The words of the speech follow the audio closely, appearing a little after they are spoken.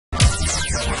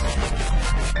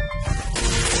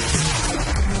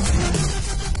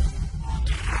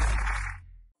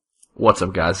What's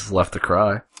up, guys? It's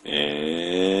Left2Cry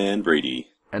And Brady.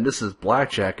 And this is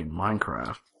BlackJack in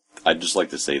Minecraft. I'd just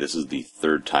like to say this is the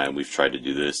third time we've tried to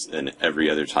do this, and every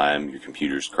other time your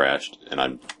computer's crashed, and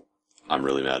I'm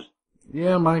really mad.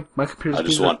 Yeah, my computer's I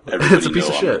just want everybody it's a to piece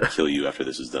know of I'm shit. gonna kill you after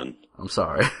this is done. I'm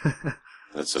sorry.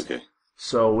 That's okay.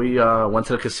 So we went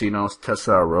to the casino,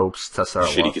 tested our ropes, tested our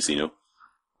Shitty luck. casino.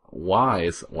 Why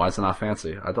is it not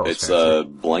fancy? I thought it was It's fancy. a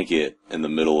blanket in the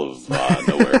middle of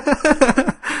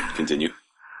nowhere. Continue.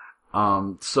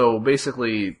 So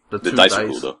basically the two dice are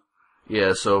cool though.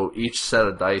 Yeah, so each set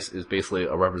of dice is basically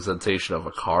a representation of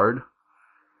a card.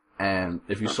 And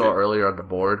if you saw earlier on the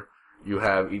board, you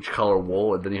have each color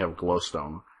wool and then you have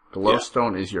glowstone.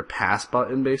 Glowstone is your pass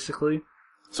button basically.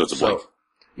 So it's a blank.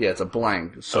 Yeah, it's a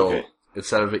blank. So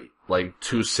instead of it, like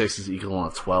 2 6s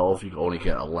equaling a 12, you can only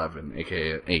get 11,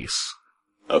 aka an ace.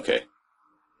 Okay.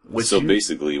 So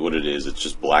basically what it is, it's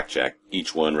just blackjack.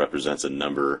 Each one represents a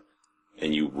number,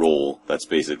 and you roll. That's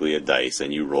basically a dice,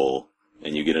 and you roll,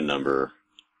 and you get a number,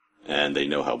 and they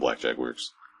know how blackjack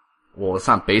works. Well, it's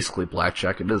not basically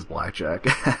blackjack, it is blackjack.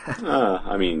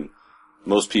 I mean,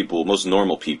 most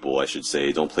normal people, I should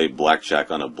say, don't play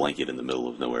blackjack on a blanket in the middle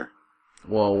of nowhere.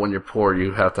 Well, when you're poor,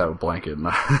 you have to have a blanket.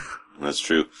 That's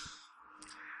true.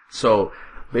 So,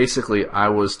 basically, I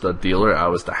was the dealer, I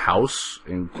was the house,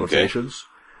 in quotations. Okay.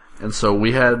 And so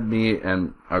we had me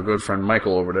and our good friend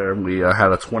Michael over there, we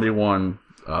had a 21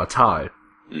 tie.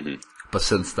 Mm-hmm. But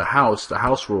since the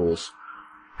house rules,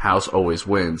 house always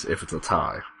wins if it's a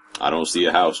tie. I don't see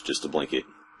a house, just a blanket.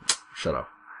 Shut up.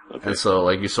 Okay. And so,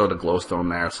 like, you saw the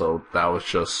glowstone there, so that was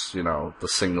just, the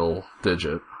single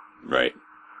digit. Right.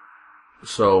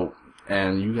 So,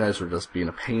 and you guys were just being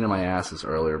a pain in my asses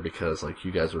earlier because, like,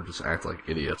 you guys were just acting like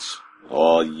idiots.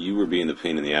 Well, you were being the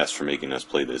pain in the ass for making us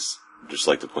play this. Just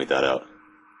like to point that out.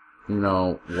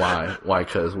 Why? Why?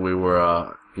 Because we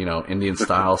were, Indian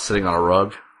style, sitting on a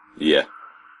rug? Yeah.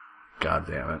 God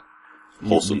damn it.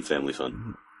 Wholesome family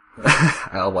fun. I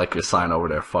don't like your sign over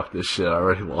there. Fuck this shit. I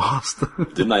already lost.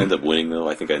 Didn't I end up winning, though?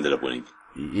 I think I ended up winning.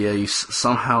 Yeah, you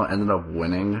somehow ended up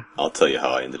winning. I'll tell you how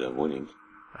I ended up winning.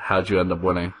 How'd you end up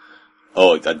winning?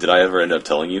 Oh, did I ever end up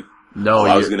telling you? No.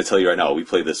 I was going to tell you right now. We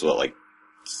played this,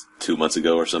 2 months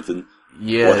ago or something?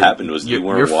 Yeah. What happened was you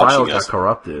weren't watching us. Your file got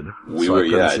corrupted.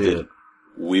 I did.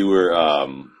 We were,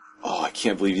 I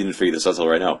can't believe you didn't figure this out until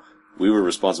right now. We were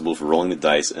responsible for rolling the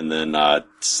dice and then,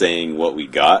 saying what we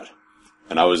got.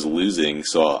 And I was losing,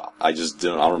 so I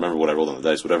don't remember what I rolled on the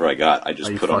dice. Whatever I got, I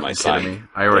just put on my sign.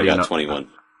 I already got 21.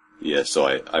 Yeah, so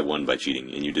I won by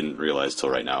cheating, and you didn't realize till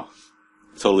right now.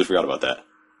 Totally forgot about that.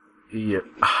 Yeah.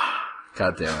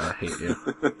 God damn it, I hate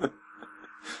you.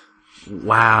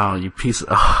 Wow, you piece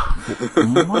of...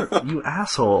 what? You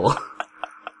asshole.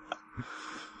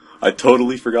 I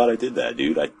totally forgot I did that,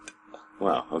 dude.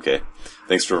 Wow, okay.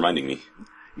 Thanks for reminding me.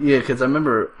 Yeah, because I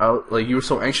remember, you were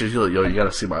so anxious, you're like, yo, you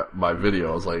gotta see my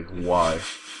video. I was like, why?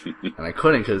 And I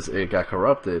couldn't because it got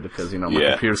corrupted because, my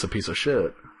computer's a piece of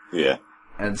shit. Yeah.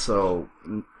 And so,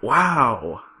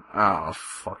 wow. Oh,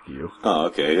 fuck you. Oh,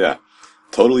 okay, yeah.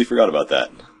 Totally forgot about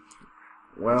that.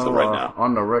 Well, so right now.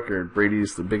 On the record,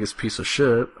 Brady's the biggest piece of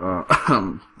shit.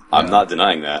 I'm not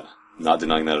denying that. Not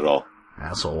denying that at all.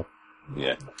 Asshole.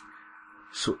 Yeah.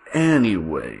 So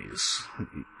anyways,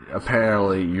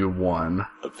 apparently you won.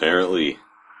 Apparently.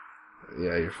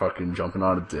 Yeah, you're fucking jumping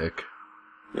on a dick.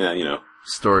 Yeah,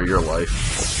 Story of your life.